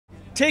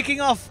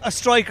taking off a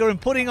striker and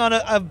putting on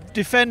a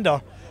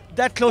defender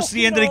that close to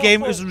the end of the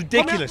game is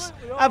ridiculous.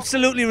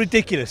 Absolutely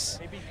ridiculous.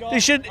 They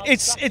should.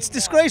 It's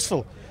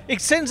disgraceful. It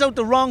sends out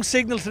the wrong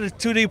signal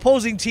to the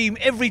opposing team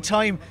every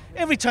time.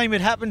 Every time it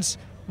happens,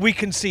 we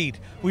concede.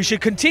 We should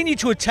continue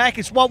to attack.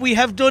 It's what we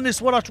have done.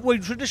 It's what we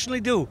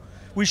traditionally do.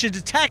 We should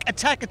attack,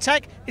 attack,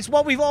 attack. It's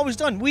what we've always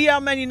done. We are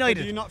Man United.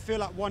 But do you not feel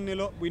like 1-0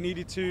 up, we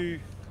needed to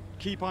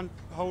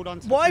hold on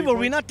to Why the 3 were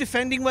we points? not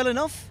defending well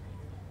enough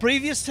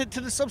previous to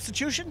the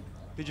substitution?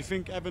 Did you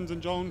think Evans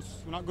and Jones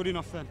were not good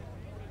enough then?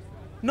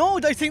 No,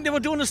 I think they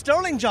were doing a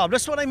sterling job.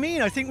 That's what I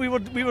mean. I think we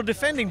were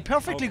defending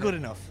perfectly good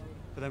enough.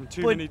 For them,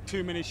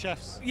 too many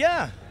chefs.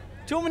 Yeah,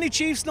 too many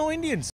Chiefs, no Indians.